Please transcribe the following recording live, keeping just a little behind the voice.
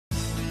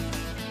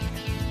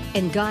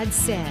And God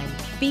said,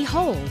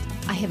 Behold,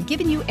 I have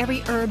given you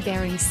every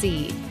herb-bearing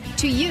seed.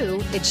 To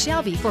you it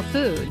shall be for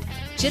food.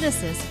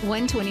 Genesis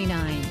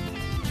 1:29.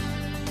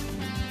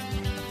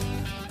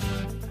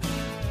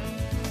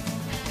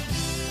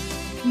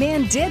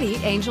 Man did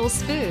eat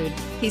angels' food.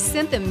 He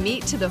sent them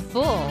meat to the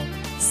full.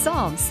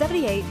 Psalm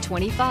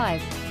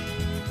 78:25.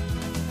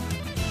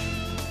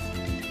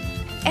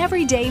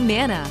 Everyday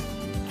Manna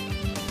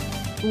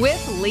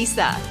with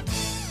Lisa.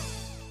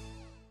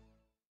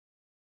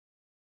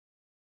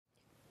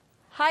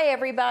 Hi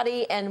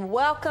everybody, and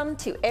welcome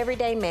to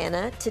Everyday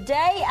Manna.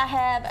 Today I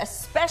have a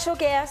special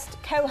guest,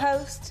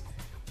 co-host,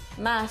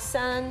 my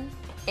son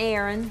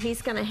Aaron.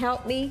 He's going to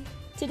help me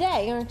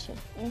today, aren't you?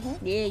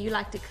 Mm-hmm. Yeah, you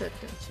like to cook,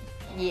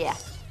 don't you? Yeah.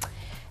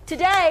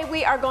 Today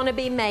we are going to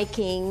be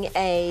making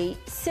a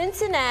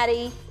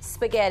Cincinnati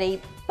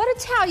spaghetti, but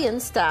Italian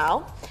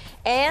style.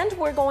 And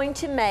we're going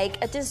to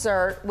make a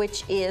dessert,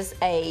 which is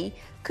a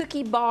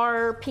cookie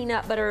bar,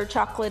 peanut butter,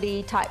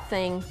 chocolatey type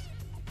thing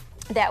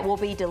that will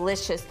be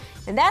delicious.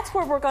 And that's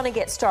where we're going to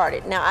get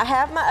started. Now, I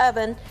have my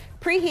oven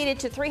preheated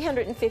to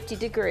 350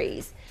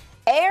 degrees.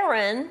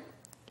 Aaron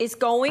is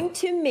going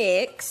to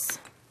mix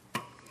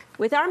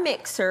with our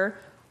mixer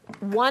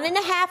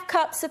 1.5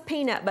 cups of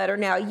peanut butter.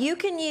 Now, you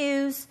can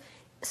use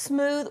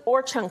smooth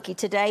or chunky.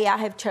 Today I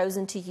have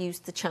chosen to use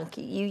the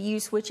chunky. You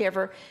use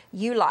whichever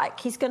you like.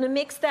 He's going to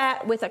mix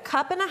that with 1.5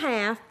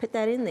 cups, put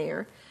that in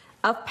there,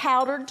 of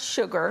powdered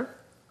sugar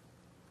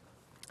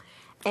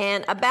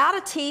and about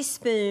a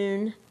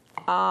teaspoon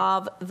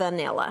of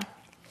vanilla.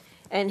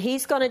 And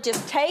he's going to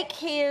just take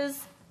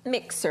his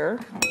mixer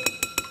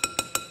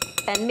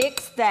and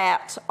mix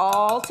that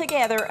all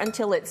together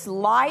until it's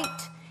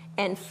light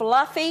and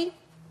fluffy.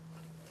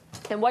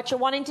 And what you're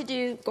wanting to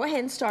do, go ahead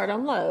and start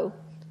on low.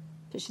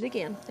 Push it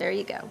again. There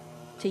you go.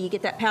 Till you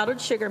get that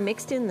powdered sugar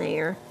mixed in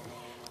there.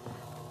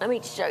 Let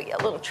me show you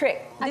a little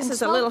trick. This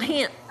is a little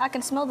hint. I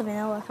can smell the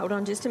vanilla. Hold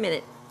on just a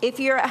minute. If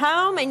you're at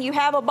home and you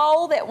have a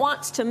bowl that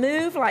wants to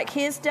move like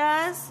his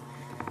does,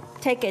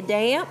 take a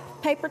damp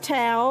paper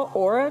towel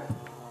or a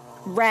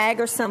rag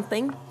or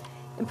something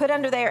and put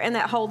under there, and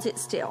that holds it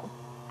still.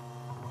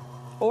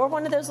 Or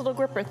one of those little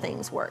gripper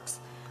things works.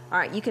 All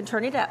right, you can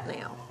turn it up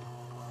now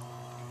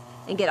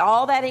and get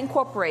all that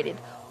incorporated.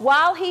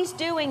 While he's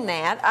doing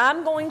that,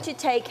 I'm going to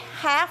take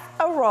half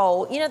a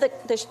roll. You know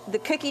the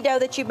cookie dough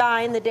that you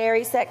buy in the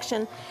dairy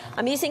section?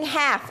 I'm using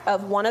half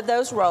of one of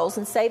those rolls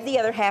and save the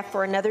other half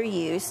for another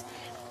use.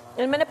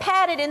 And I'm going to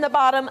pat it in the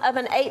bottom of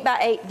an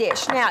 8x8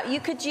 dish. Now,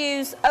 you could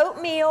use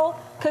oatmeal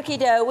cookie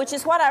dough, which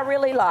is what I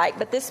really like,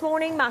 but this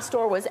morning my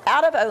store was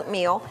out of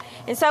oatmeal,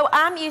 and so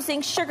I'm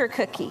using sugar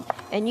cookie.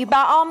 And you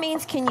by all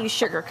means can use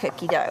sugar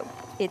cookie dough.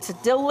 It's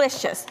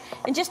delicious.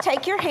 And just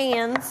take your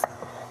hands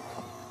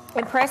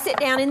and press it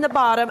down in the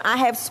bottom. I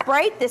have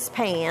sprayed this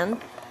pan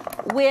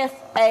with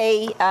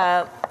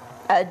a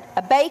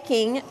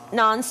baking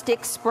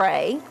nonstick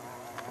spray,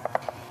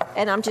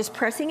 and I'm just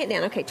pressing it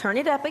down. Okay, turn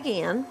it up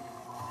again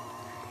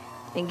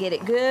and get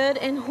it good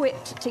and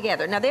whipped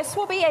together. Now, this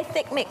will be a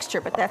thick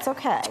mixture, but that's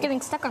okay. It's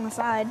getting stuck on the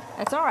side.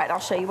 That's all right.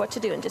 I'll show you what to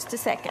do in just a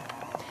second.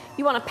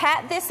 You want to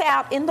pat this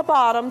out in the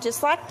bottom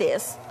just like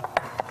this.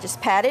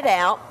 Just pat it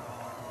out.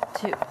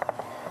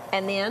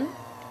 And then,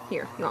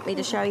 here, you want me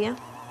to show you?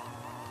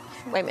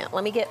 Wait a minute,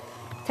 let me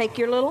take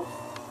your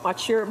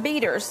watch your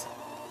beaters,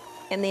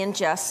 and then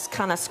just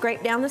kind of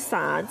scrape down the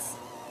sides.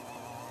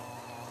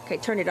 Okay,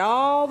 turn it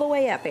all the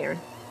way up, Aaron.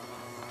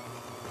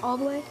 All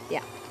the way?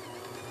 Yeah.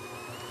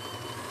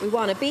 We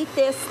want to beat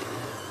this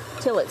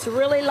till it's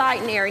really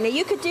light and airy. Now,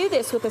 you could do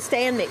this with a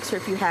stand mixer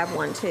if you have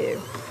one too.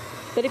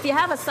 But if you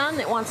have a son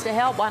that wants to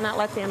help, why not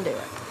let them do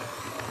it?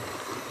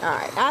 All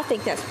right, I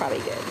think that's probably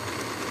good.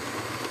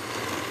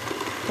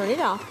 Turn it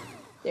off.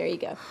 There you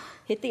go.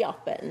 Hit the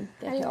off button.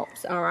 That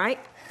helps. All right.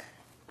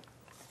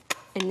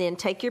 And then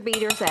take your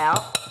beaters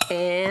out.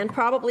 And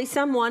probably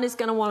someone is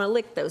going to want to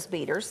lick those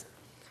beaters,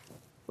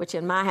 which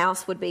in my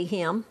house would be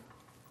him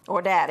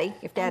or Daddy,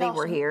 if Daddy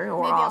were here,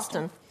 or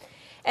Austin.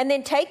 And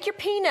then take your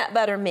peanut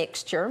butter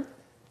mixture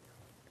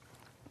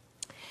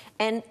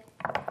and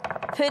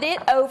put it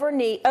over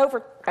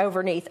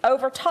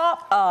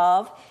top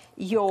of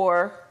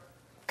your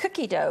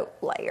cookie dough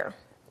layer.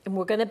 And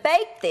we're going to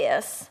bake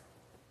this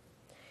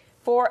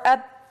for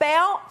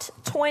about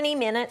 20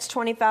 minutes,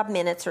 25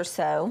 minutes or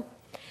so.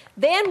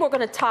 Then we're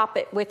going to top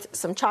it with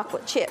some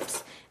chocolate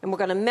chips, and we're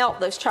going to melt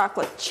those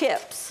chocolate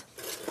chips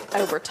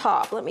over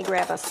top. Let me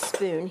grab a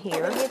spoon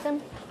here. Get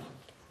them?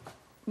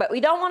 But we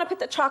don't want to put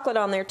the chocolate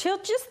on there till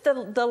just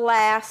the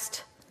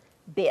last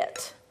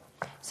bit.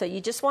 So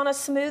you just want to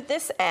smooth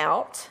this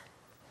out,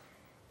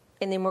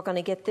 and then we're going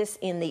to get this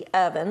in the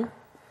oven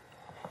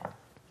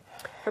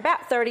for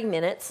about 30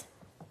 minutes.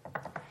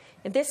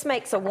 And this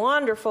makes a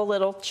wonderful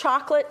little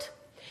chocolate.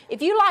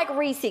 If you like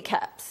Reese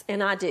cups,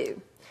 and I do,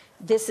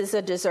 this is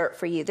a dessert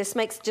for you. This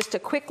makes just a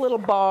quick little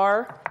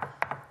bar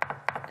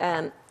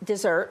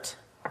dessert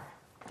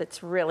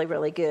that's really,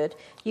 really good.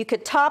 You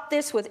could top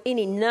this with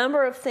any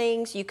number of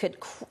things. You could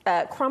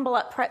crumble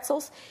up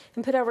pretzels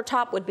and put over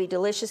top, would be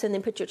delicious, and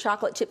then put your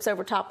chocolate chips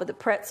over top of the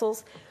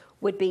pretzels.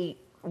 would be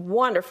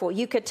wonderful.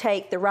 You could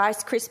take the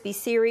Rice Krispie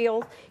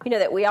cereal, you know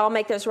that we all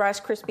make those Rice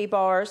Krispie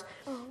bars,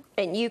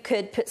 and you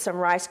could put some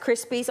Rice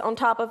Krispies on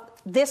top of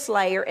this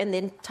layer and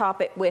then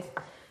top it with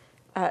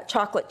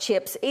chocolate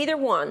chips. Either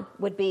one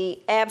would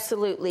be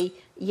absolutely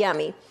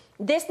yummy.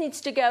 This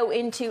needs to go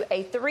into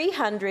a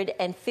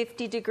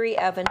 350-degree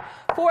oven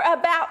for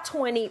about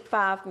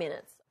 25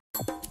 minutes.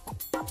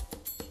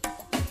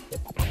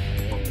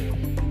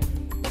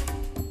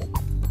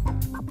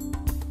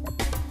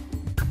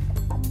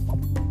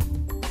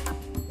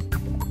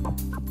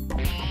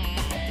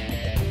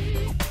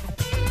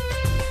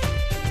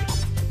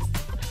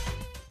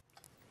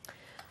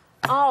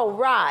 All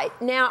right,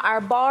 now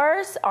our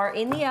bars are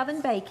in the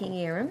oven baking,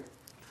 Aaron,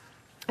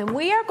 and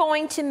we are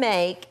going to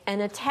make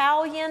an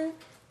Italian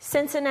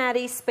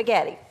Cincinnati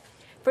spaghetti.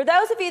 For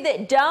those of you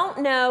that don't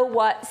know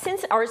what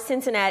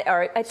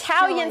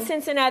Italian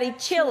Cincinnati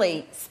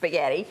chili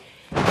spaghetti,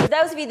 for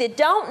those of you that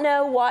don't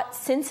know what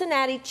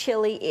Cincinnati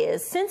chili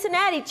is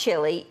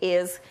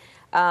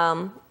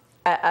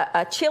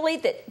a chili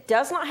that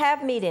does not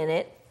have meat in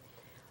it,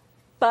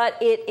 but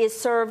it is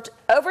served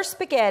over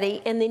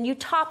spaghetti, and then you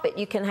top it.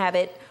 You can have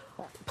it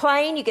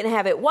plain, you can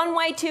have it one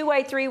way, two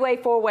way, three way,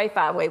 four way,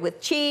 five way,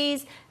 with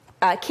cheese,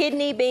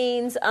 kidney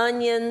beans,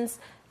 onions,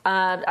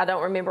 I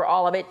don't remember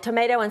all of it,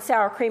 tomato and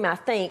sour cream, I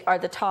think, are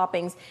the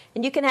toppings.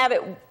 And you can have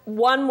it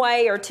one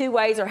way or two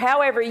ways or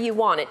however you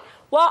want it.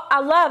 Well, I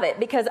love it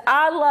because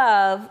I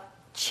love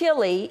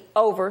chili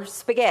over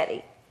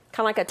spaghetti,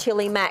 kind of like a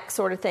chili mac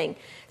sort of thing.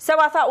 So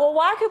I thought, well,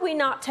 why could we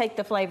not take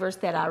the flavors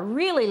that I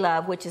really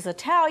love, which is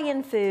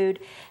Italian food,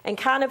 and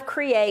kind of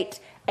create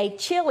a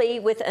chili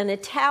with an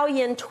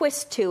Italian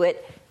twist to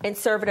it and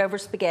serve it over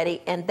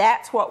spaghetti? And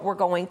that's what we're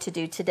going to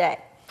do today.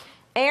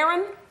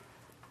 Aaron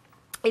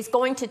is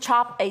going to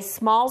chop a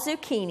small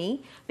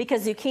zucchini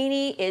because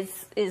zucchini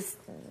is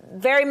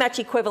very much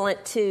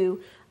equivalent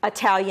to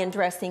Italian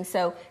dressing.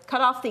 So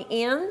cut off the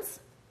ends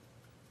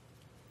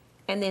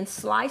and then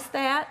slice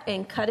that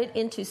and cut it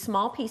into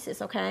small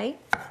pieces, okay?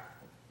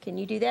 Can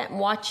you do that? And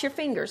watch your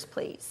fingers,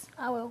 please.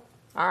 I will.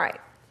 All right.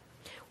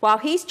 While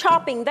he's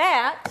chopping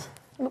that,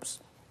 oops.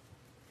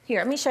 Here,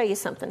 let me show you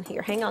something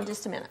here. Hang on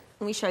just a minute.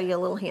 Let me show you a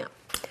little hint.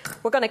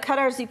 We're going to cut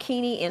our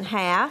zucchini in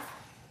half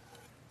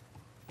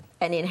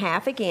and in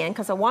half again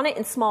because I want it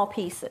in small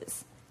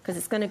pieces because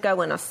it's going to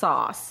go in a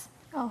sauce.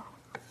 Oh.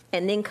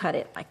 And then cut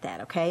it like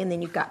that, okay? And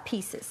then you've got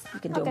pieces. You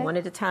can do them one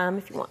at a time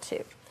if you want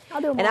to. I'll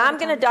do them and I'm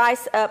going to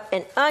dice up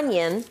an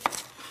onion.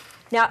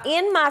 Now,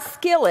 in my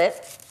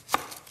skillet,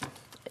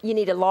 you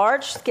need a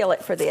large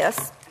skillet for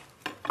this.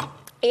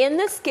 In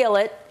the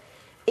skillet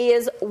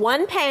is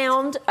 1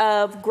 pound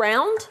of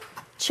ground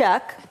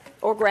chuck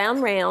or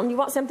ground round. You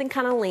want something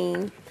kind of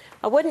lean.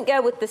 I wouldn't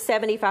go with the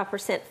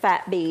 75%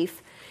 fat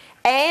beef.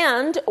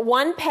 And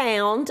 1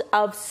 pound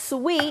of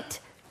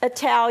sweet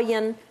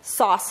Italian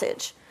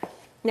sausage.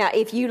 Now,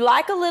 if you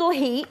like a little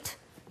heat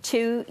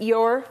to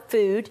your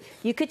food,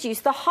 you could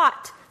use the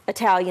hot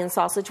Italian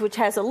sausage, which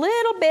has a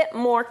little bit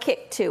more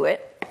kick to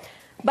it.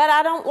 But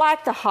I don't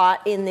like the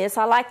hot in this.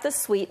 I like the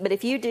sweet, but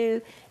if you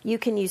do, you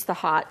can use the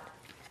hot.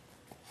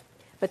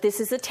 But this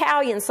is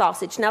Italian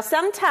sausage. Now,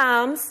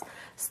 sometimes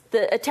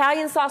the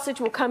Italian sausage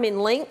will come in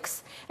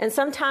links, and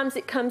sometimes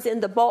it comes in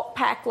the bulk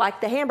pack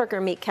like the hamburger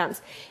meat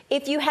comes.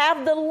 If you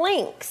have the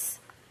links,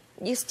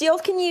 you still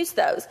can use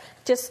those.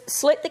 Just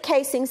slit the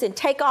casings and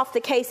take off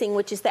the casing,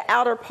 which is the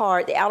outer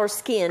part, the outer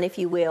skin, if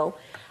you will,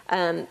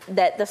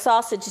 that the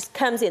sausage just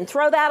comes in.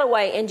 Throw that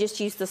away and just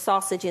use the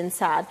sausage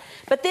inside.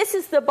 But this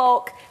is the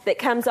bulk that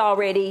comes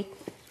already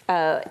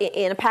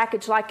in a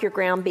package like your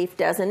ground beef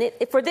does. And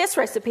for this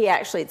recipe,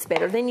 actually, it's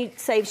better. Then it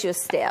saves you a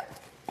step.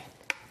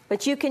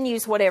 But you can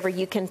use whatever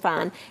you can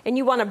find. And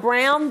you want to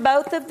brown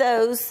both of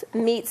those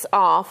meats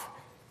off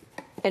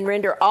and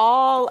render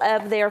all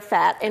of their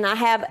fat. And I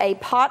have a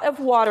pot of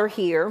water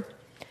here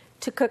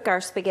to cook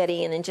our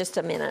spaghetti in just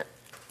a minute.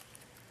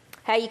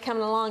 How you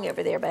coming along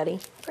over there, buddy?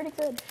 Pretty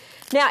good.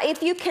 Now,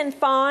 if you can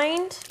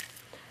find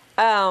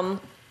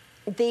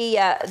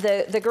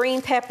the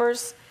green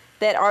peppers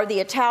that are the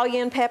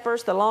Italian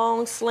peppers, the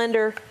long,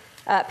 slender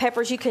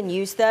peppers, you can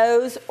use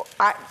those.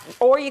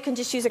 Or you can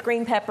just use a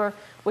green pepper,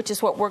 which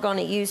is what we're going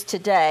to use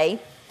today.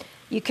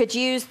 You could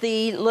use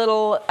the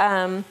little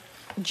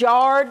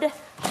jarred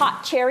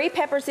hot cherry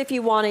peppers if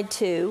you wanted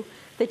to,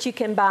 that you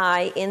can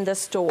buy in the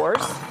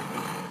stores.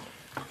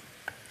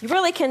 You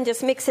really can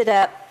just mix it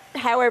up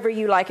however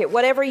you like it.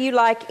 Whatever you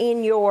like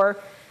in your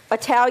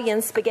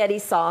Italian spaghetti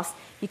sauce,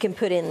 you can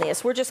put in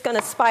this. We're just going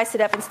to spice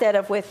it up instead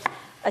of with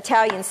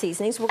Italian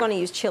seasonings. We're going to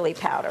use chili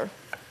powder.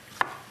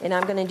 And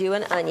I'm going to do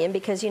an onion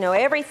because, you know,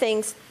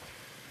 everything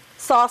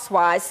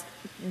sauce-wise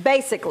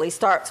basically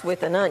starts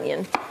with an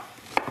onion.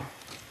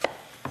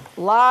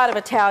 A lot of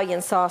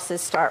Italian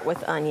sauces start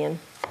with onion.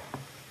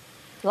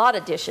 A lot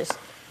of dishes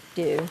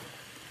do.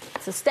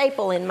 It's a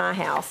staple in my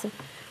house.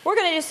 We're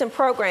going to do some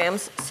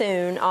programs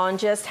soon on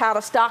just how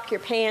to stock your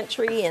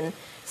pantry and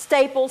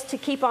staples to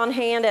keep on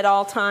hand at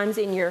all times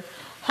in your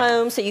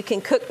home so you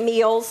can cook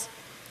meals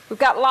We've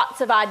got lots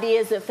of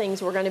ideas of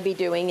things we're going to be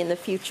doing in the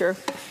future.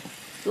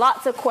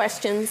 Lots of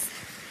questions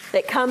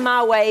that come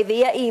my way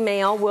via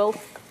email. We'll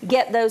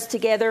get those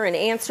together and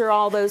answer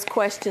all those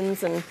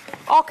questions and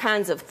all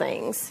kinds of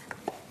things.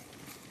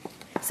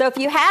 So if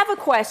you have a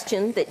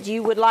question that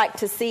you would like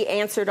to see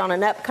answered on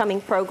an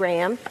upcoming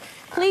program,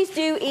 please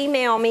do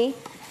email me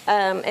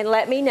and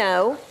let me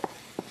know.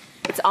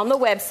 It's on the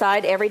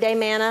website,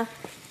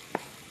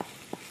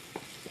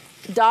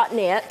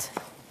 everydaymanna.net.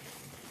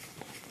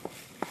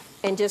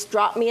 And just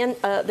drop me in.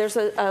 There's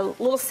a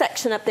little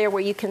section up there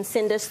where you can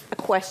send us a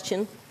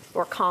question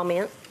or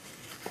comment.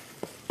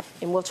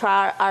 And we'll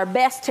try our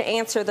best to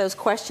answer those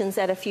questions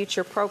at a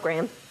future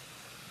program.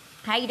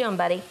 How you doing,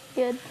 buddy?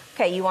 Good.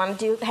 Okay, you want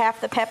to do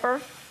half the pepper?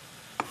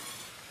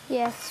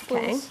 Yes, please.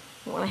 Okay.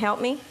 You want to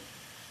help me?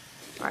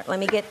 All right, let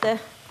me get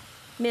the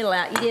middle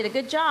out. You did a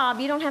good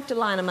job. You don't have to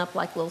line them up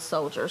like little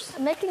soldiers.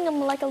 I'm making them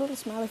like a little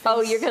smiley face.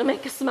 Oh, you're going to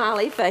make a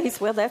smiley face.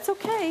 Well, that's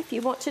okay if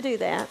you want to do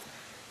that.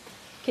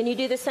 Can you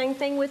do the same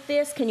thing with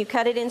this? Can you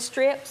cut it in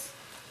strips?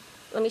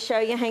 Let me show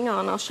you. Hang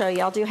on, I'll show you.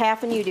 I'll do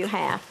half and you do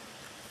half.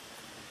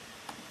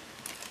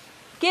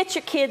 Get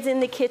your kids in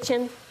the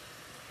kitchen.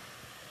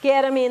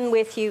 Get them in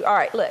with you. All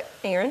right, look,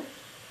 Aaron.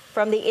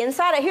 From the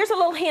inside, here's a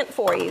little hint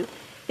for you.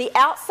 The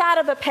outside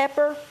of a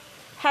pepper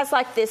has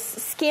like this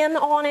skin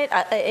on it,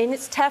 and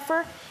it's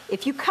tougher.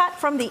 If you cut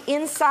from the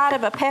inside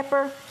of a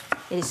pepper,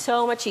 it is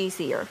so much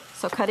easier.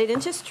 So cut it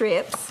into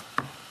strips,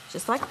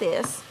 just like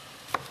this.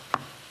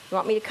 You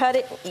want me to cut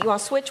it? You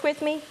want to switch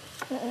with me?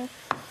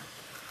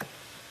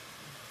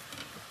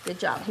 Good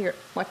job. Here,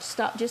 watch,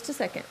 stop just a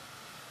second.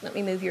 Let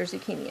me move your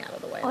zucchini out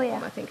of the way. Oh, yeah. I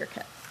want my finger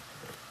cut.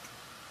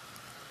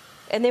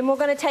 And then we're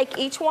going to take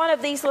each one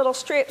of these little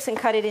strips and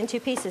cut it into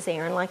pieces,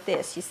 Aaron, like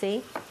this, you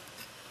see?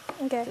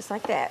 Okay. Just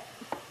like that.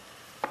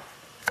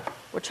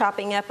 We're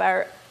chopping up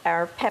our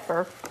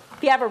pepper. If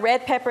you have a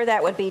red pepper,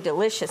 that would be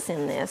delicious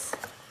in this.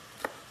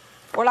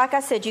 Or like I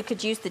said, you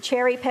could use the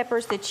cherry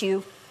peppers that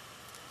you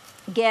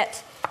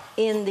get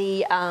in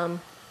the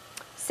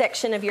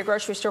section of your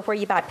grocery store where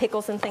you buy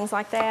pickles and things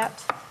like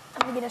that.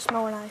 I'm going to get a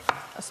smaller knife.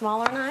 A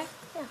smaller knife?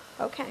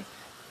 Yeah. Okay.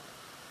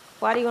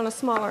 Why do you want a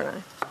smaller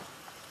knife?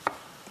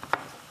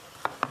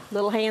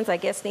 Little hands, I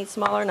guess, need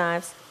smaller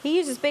knives. He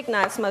uses big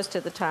knives most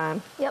of the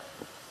time. Yep.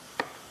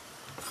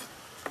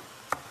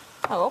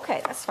 Oh,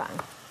 okay, that's fine.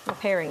 A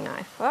paring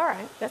knife. All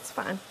right, that's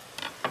fine.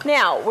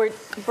 Now, we're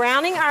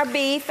browning our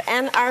beef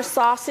and our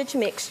sausage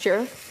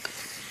mixture.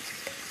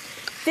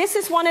 This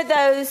is one of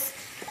those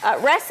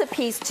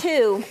recipes,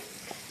 too,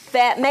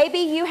 that maybe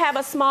you have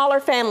a smaller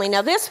family.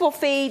 Now, this will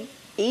feed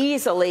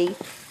easily,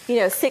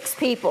 6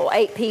 people,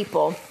 8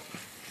 people.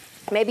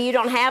 Maybe you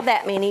don't have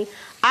that many.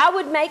 I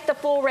would make the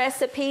full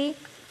recipe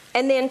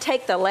and then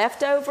take the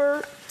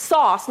leftover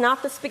sauce,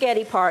 not the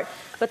spaghetti part,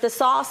 but the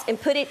sauce,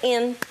 and put it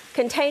in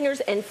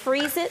containers and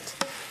freeze it.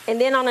 And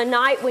then on a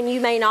night when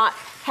you may not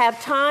have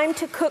time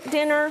to cook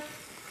dinner,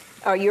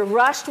 or you're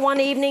rushed one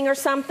evening or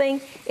something,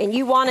 and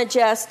you want to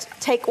just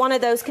take one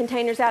of those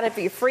containers out of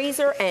your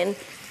freezer and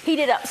heat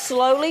it up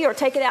slowly, or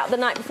take it out the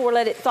night before,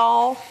 let it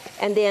thaw,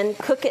 and then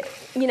cook it,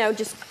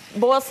 just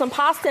boil some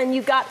pasta, and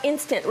you've got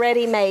instant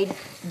ready-made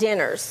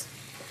dinners.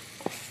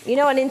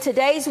 And in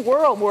today's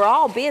world, we're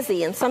all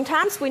busy, and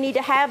sometimes we need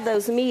to have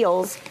those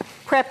meals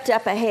prepped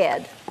up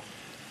ahead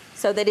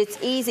so that it's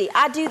easy.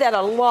 I do that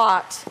a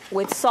lot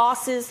with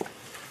sauces,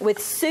 with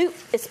soup,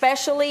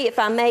 especially if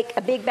I make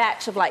a big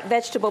batch of like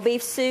vegetable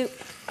beef soup,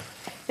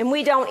 and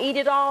we don't eat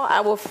it all.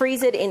 I will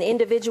freeze it in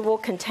individual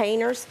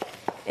containers,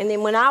 and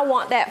then when I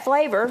want that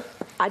flavor,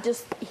 I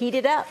just heat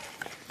it up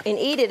and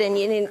eat it, and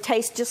it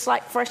tastes just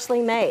like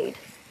freshly made.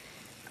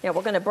 Now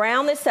we're going to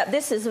brown this up.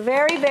 This is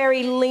very,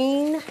 very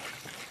lean,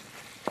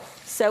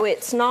 so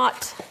it's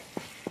not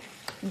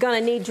going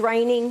to need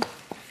draining.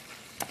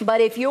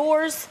 But if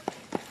yours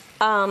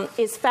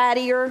is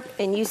fattier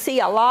and you see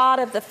a lot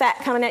of the fat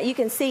coming out, you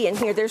can see in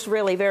here there's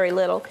really very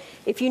little.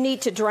 If you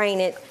need to drain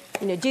it,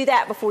 do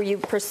that before you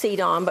proceed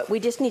on. But we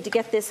just need to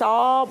get this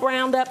all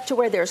browned up to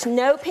where there's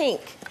no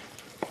pink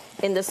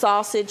in the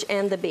sausage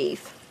and the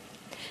beef.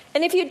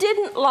 And if you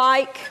didn't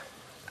like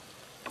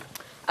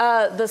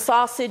the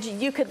sausage,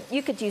 you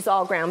could use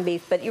all ground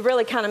beef, but you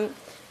really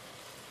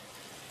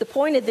the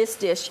point of this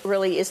dish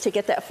really is to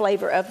get that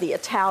flavor of the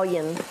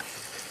Italian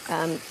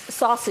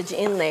sausage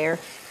in there,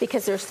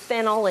 because there's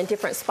fennel and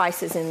different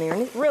spices in there,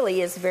 and it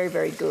really is very,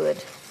 very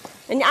good.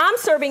 And I'm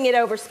serving it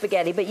over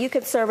spaghetti, but you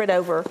could serve it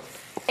over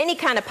any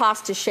kind of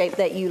pasta shape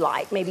that you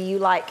like. Maybe you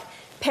like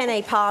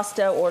penne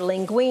pasta or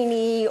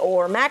linguine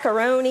or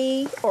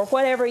macaroni or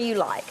whatever you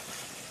like.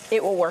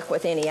 It will work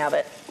with any of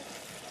it.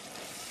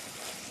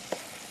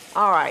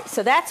 All right,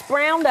 so that's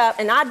browned up,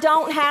 and I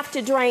don't have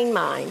to drain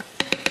mine.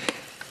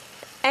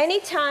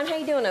 Anytime, how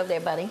you doing over there,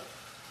 buddy?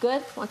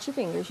 Good? Watch your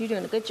fingers. You're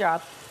doing a good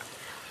job.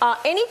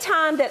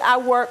 Anytime that I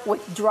work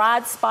with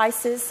dried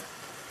spices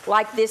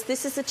like this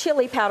is a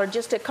chili powder,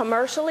 just a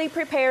commercially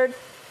prepared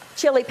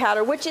chili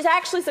powder, which is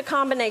actually a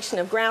combination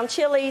of ground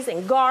chilies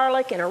and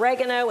garlic and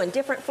oregano and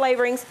different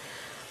flavorings.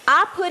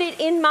 I put it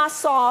in my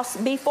sauce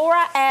before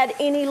I add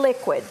any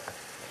liquid.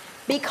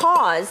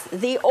 because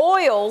the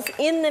oils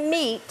in the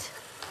meat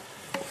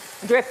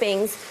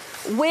drippings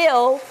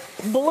will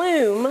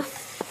bloom,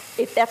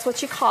 if that's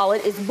what you call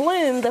it, is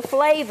bloom the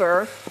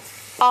flavor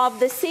of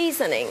the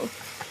seasoning.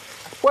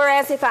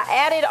 Whereas if I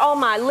added all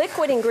my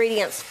liquid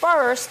ingredients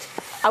first,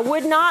 I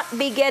would not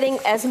be getting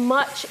as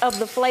much of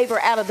the flavor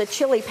out of the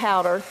chili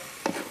powder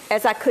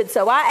as I could.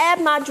 So I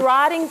add my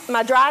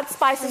dried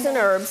spices and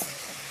herbs,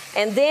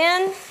 and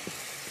then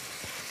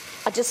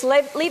I just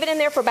leave it in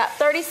there for about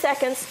 30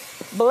 seconds,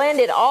 blend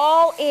it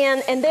all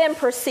in, and then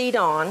proceed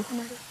on.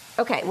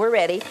 Okay, we're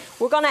ready.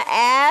 We're going to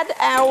add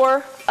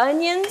our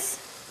onions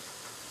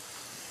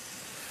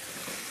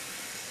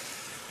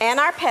and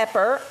our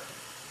pepper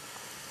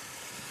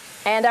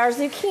and our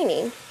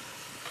zucchini.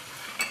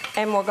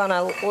 And we're going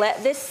to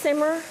let this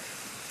simmer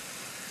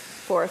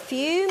for a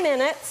few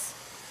minutes.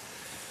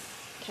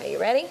 Okay, you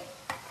ready?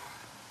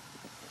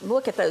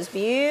 Look at those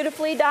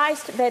beautifully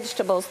diced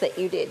vegetables that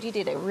you did. You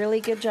did a really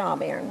good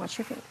job, Erin. Watch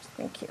your fingers.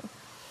 Thank you.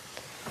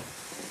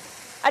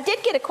 I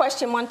did get a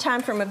question one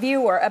time from a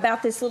viewer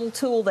about this little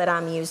tool that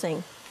I'm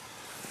using.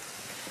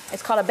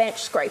 It's called a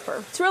bench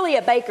scraper. It's really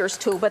a baker's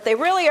tool, but they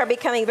really are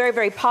becoming very,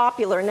 very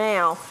popular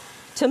now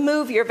to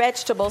move your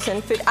vegetables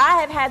and food.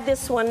 I have had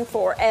this one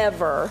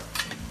forever.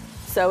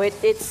 So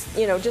it's,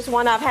 you know, just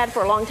one I've had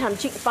for a long time.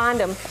 But you can find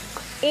them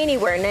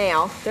anywhere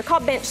now. They're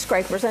called bench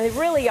scrapers, and they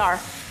really are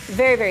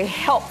very, very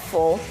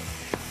helpful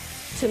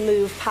to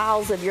move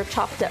piles of your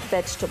chopped up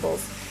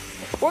vegetables.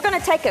 We're going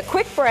to take a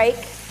quick break.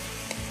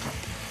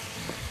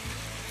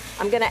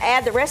 I'm going to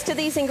add the rest of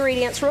these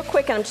ingredients real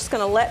quick, and I'm just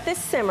going to let this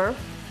simmer.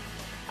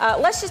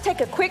 Let's just take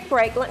a quick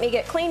break. Let me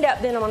get cleaned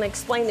up, then I'm going to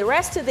explain the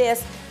rest of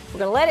this. We're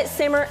going to let it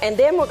simmer, and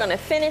then we're going to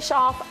finish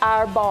off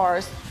our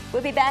bars.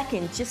 We'll be back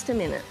in just a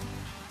minute.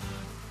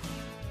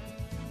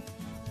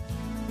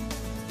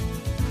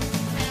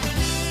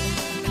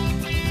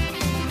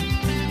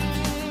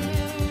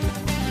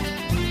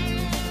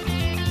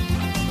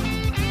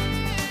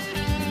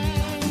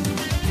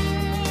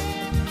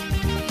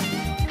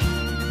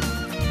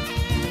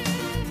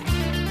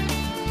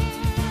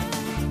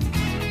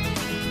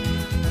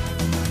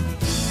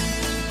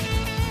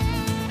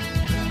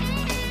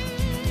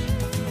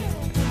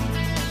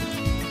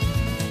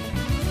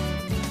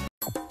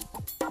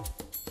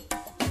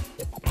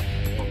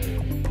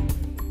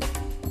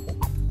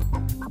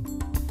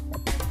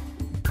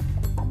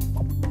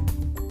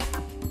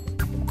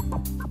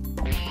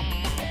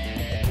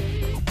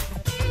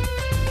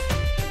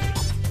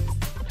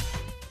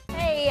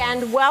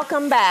 And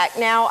welcome back.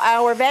 Now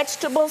our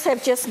vegetables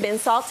have just been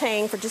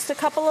sauteing for just a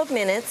couple of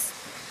minutes.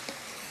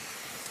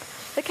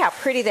 Look how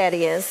pretty that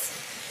is.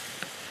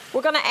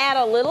 We're going to add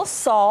a little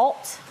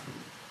salt,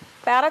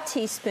 about a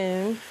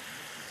teaspoon,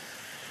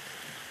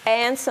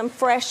 and some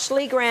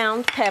freshly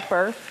ground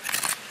pepper,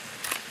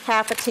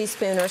 half a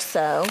teaspoon or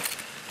so.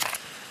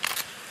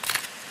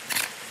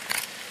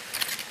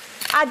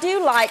 I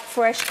do like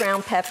fresh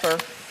ground pepper.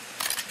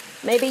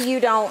 Maybe you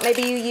don't.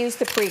 Maybe you use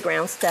the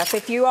pre-ground stuff.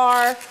 If you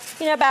are,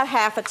 you know, about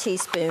half a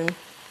teaspoon.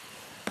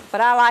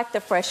 But I like the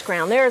fresh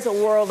ground. There is a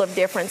world of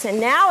difference. And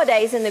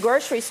nowadays in the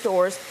grocery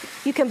stores,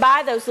 you can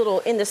buy those little,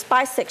 in the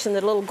spice section, the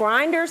little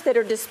grinders that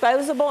are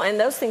disposable, and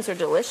those things are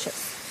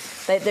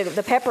delicious.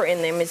 The pepper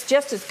in them is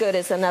just as good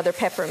as another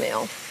pepper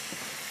mill.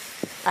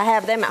 I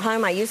have them at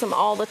home. I use them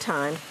all the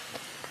time.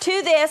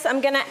 To this,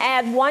 I'm going to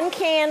add 1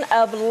 can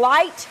of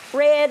light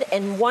red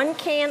and 1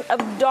 can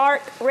of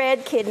dark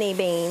red kidney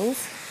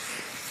beans.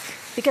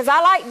 Because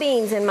I like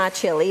beans in my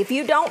chili. If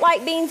you don't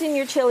like beans in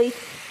your chili,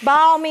 by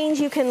all means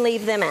you can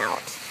leave them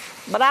out.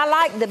 But I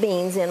like the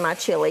beans in my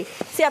chili.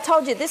 See, I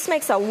told you this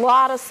makes a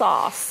lot of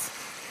sauce.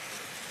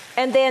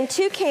 And then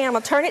 2 cans,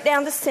 I'll turn it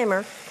down to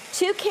simmer,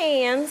 2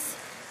 cans,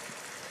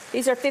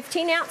 these are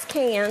 15-ounce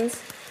cans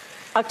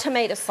of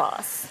tomato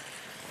sauce.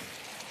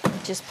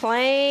 Just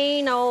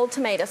plain old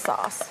tomato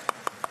sauce.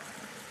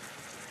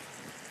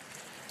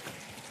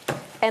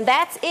 And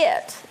that's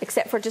it,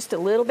 except for just a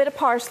little bit of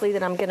parsley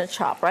that I'm going to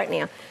chop right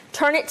now.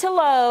 Turn it to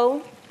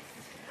low.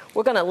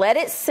 We're going to let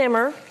it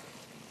simmer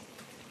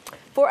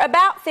for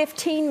about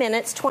 15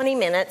 minutes, 20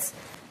 minutes.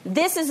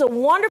 This is a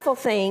wonderful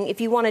thing if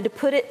you wanted to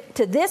put it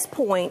to this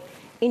point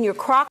in your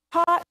crock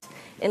pot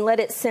and let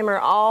it simmer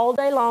all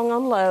day long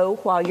on low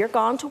while you're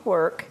gone to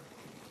work.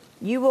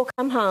 You will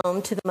come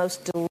home to the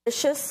most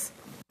delicious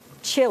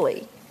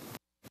chili.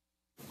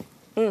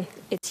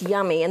 It's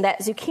yummy, and that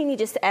zucchini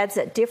just adds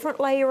that different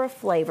layer of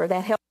flavor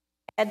that helps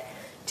add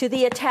to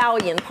the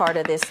Italian part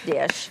of this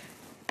dish.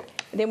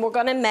 And then we're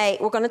going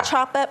to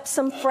chop up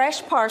some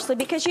fresh parsley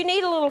because you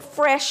need a little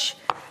fresh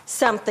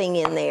something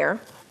in there.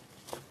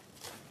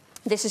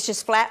 This is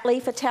just flat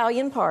leaf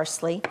Italian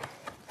parsley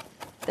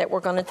that we're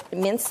going to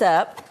mince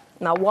up.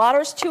 My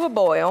water's to a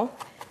boil.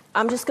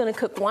 I'm just going to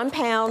cook 1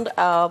 pound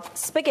of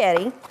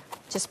spaghetti,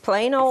 just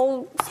plain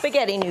old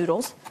spaghetti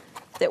noodles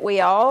that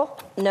we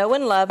all know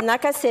and love. And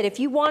like I said, if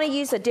you want to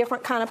use a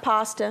different kind of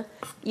pasta,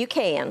 you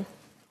can.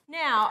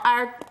 Now,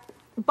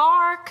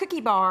 our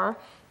cookie bar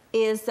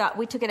is,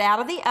 we took it out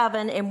of the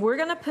oven, and we're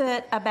going to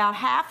put about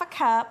half a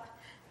cup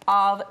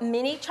of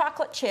mini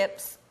chocolate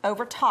chips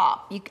over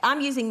top.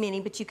 I'm using mini,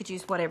 but you could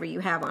use whatever you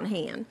have on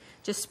hand.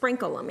 Just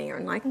sprinkle them,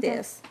 Erin, like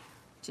this.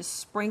 Just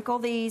sprinkle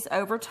these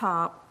over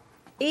top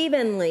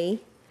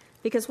evenly,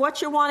 because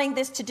what you're wanting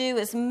this to do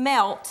is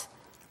melt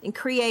and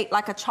create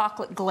like a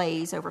chocolate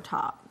glaze over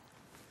top.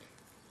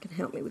 You can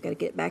help me, we've got to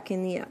get it back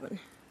in the oven.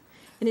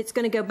 And it's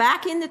going to go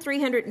back in the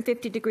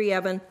 350-degree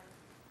oven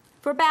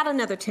for about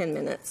another 10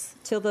 minutes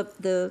till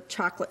the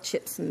chocolate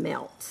chips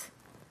melt.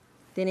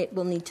 Then it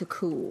will need to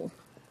cool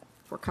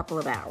for a couple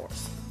of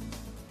hours.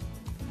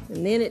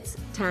 And then it's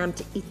time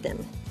to eat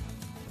them.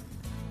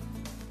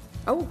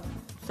 Oh,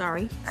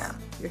 sorry.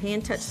 Your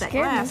hand touched that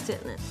glass,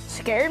 didn't it?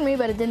 Scared me,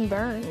 but it didn't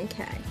burn.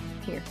 Okay.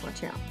 Here,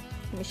 watch out.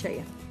 Let me show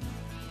you.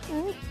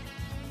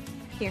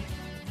 Here.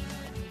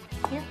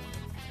 Here.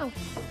 Oh.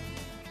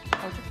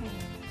 Hold your hand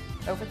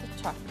over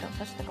the chocolate. Don't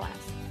touch the glass.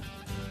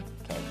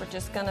 Okay, we're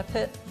just going to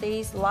put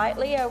these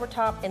lightly over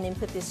top and then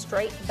put this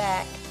straight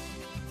back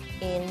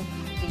in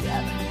the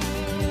oven.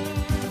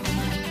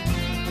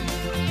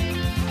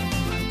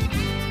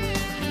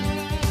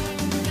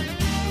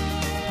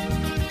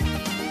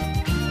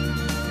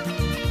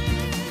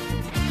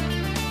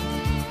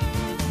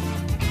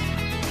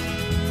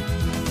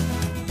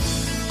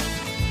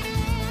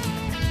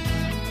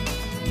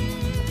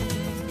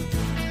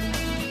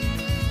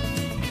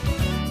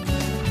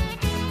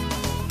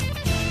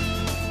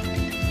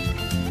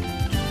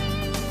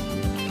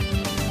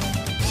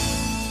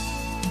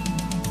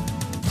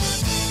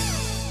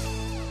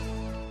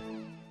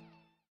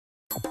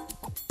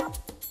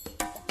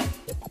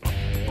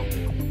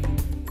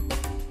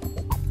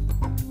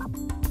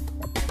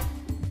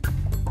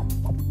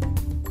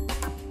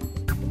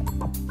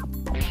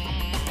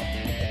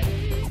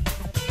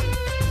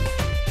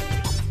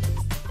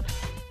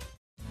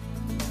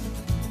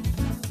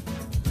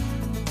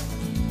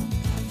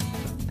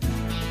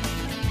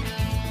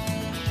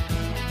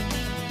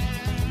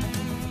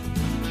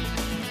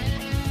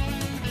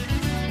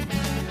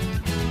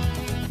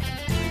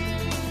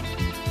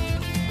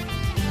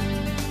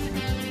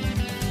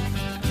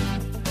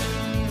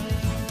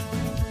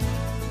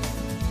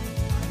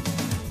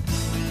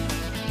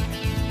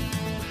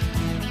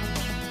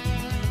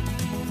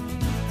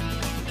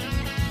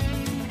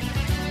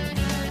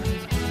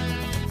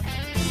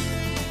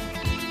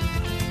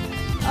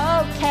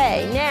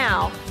 Okay,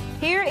 now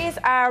here is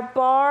our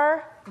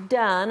bar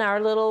done, our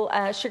little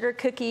sugar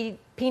cookie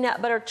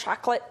peanut butter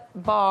chocolate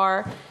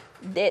bar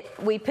that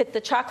we put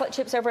the chocolate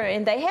chips over,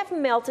 and they have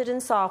melted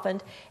and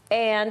softened,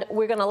 and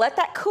we're going to let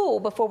that cool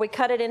before we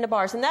cut it into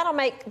bars, and that'll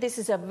make this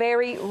is a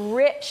very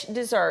rich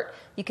dessert.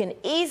 You can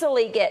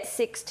easily get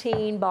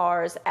 16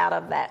 bars out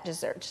of that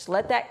dessert. Just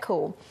let that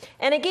cool.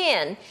 And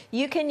again,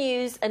 you can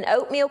use an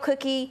oatmeal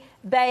cookie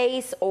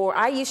base, or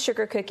I use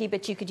sugar cookie,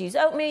 but you could use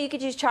oatmeal, you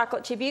could use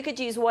chocolate chip, you could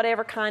use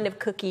whatever kind of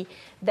cookie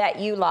that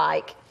you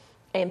like,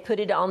 and put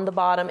it on the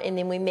bottom. And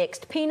then we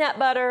mixed peanut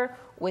butter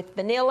with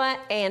vanilla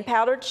and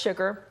powdered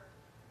sugar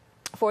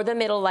for the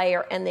middle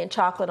layer, and then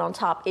chocolate on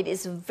top. It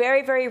is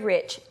very, very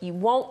rich. You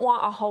won't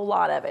want a whole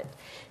lot of it.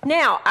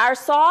 Now, our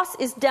sauce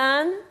is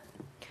done.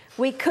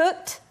 We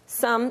cooked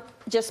some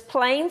just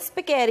plain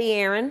spaghetti,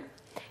 Erin,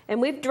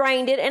 and we've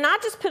drained it, and I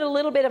just put a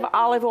little bit of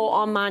olive oil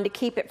on mine to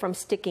keep it from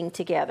sticking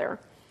together.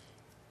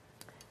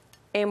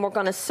 And we're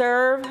going to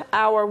serve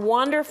our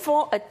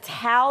wonderful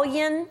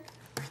Italian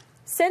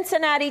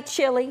Cincinnati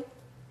chili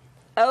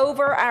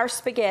over our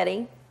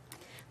spaghetti.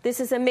 This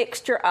is a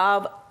mixture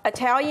of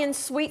Italian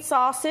sweet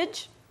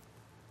sausage,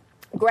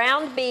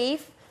 ground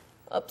beef,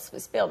 oops, we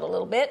spilled a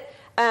little bit,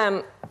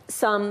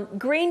 some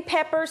green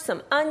pepper,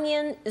 some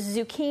onion,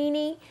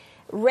 zucchini,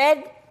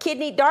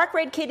 dark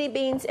red kidney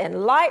beans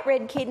and light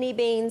red kidney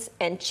beans,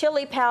 and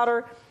chili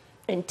powder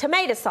and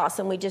tomato sauce.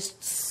 And we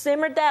just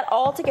simmered that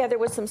all together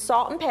with some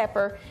salt and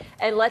pepper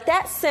and let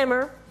that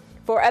simmer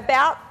for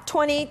about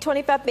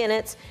 20-25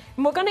 minutes.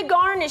 And we're going to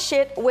garnish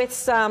it with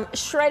some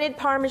shredded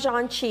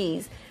Parmesan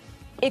cheese.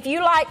 If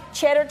you like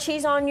cheddar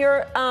cheese on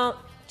your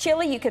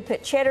chili, you could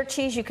put cheddar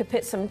cheese, you could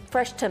put some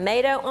fresh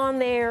tomato on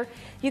there,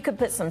 you could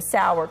put some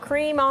sour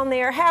cream on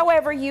there,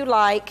 however you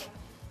like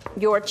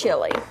your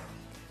chili.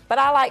 But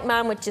I like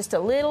mine with just a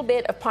little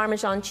bit of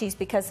Parmesan cheese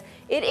because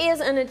it is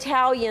an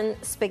Italian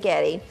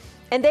spaghetti.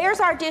 And there's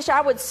our dish.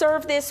 I would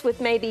serve this with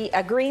maybe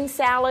a green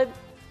salad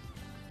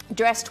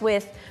dressed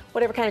with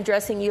whatever kind of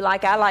dressing you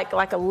like. I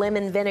like a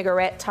lemon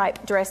vinaigrette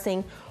type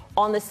dressing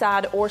on the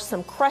side, or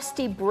some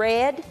crusty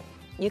bread.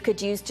 You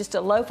could use just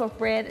a loaf of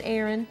bread,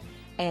 Erin,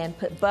 and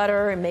put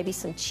butter and maybe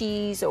some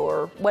cheese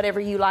or whatever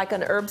you like,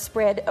 an herb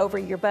spread over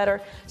your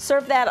butter.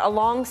 Serve that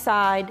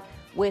alongside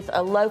with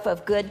a loaf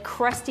of good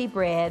crusty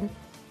bread,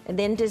 and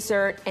then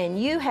dessert,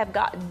 and you have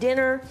got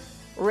dinner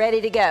ready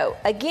to go.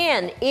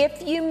 Again,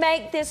 if you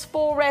make this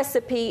full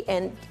recipe,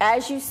 and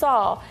as you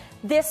saw,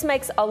 this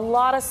makes a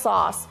lot of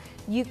sauce,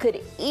 you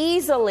could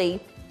easily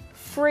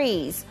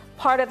freeze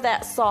part of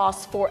that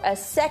sauce for a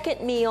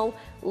second meal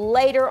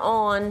later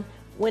on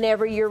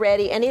whenever you're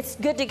ready, and it's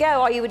good to go.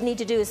 All you would need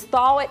to do is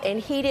thaw it and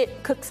heat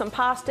it, cook some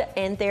pasta,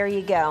 and there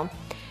you go.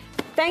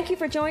 Thank you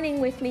for joining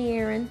with me,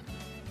 Erin.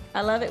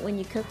 I love it when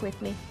you cook with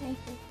me. Thank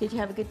you. Did you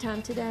have a good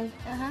time today?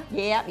 Uh-huh.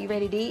 Yeah, you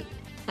ready to eat?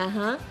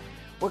 Uh-huh.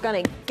 We're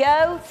gonna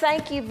go.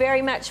 Thank you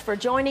very much for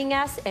joining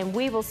us, and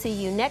we will see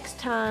you next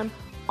time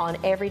on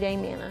Everyday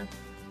Manna.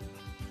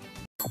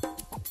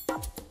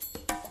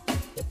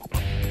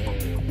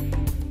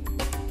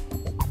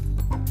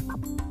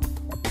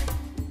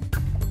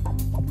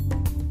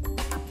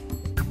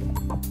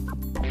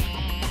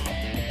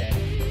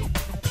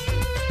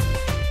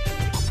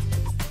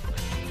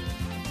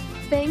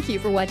 Thank you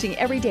for watching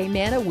Everyday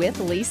Manna with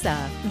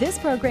Lisa. This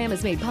program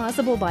is made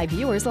possible by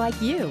viewers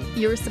like you.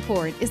 Your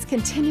support is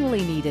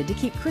continually needed to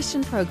keep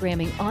Christian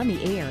programming on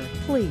the air.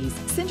 Please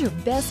send your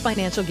best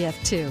financial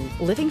gift to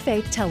Living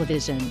Faith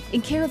Television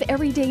in care of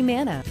Everyday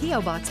Manna,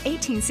 P.O. Box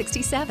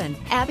 1867,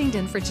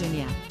 Abingdon,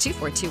 Virginia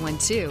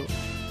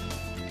 24212.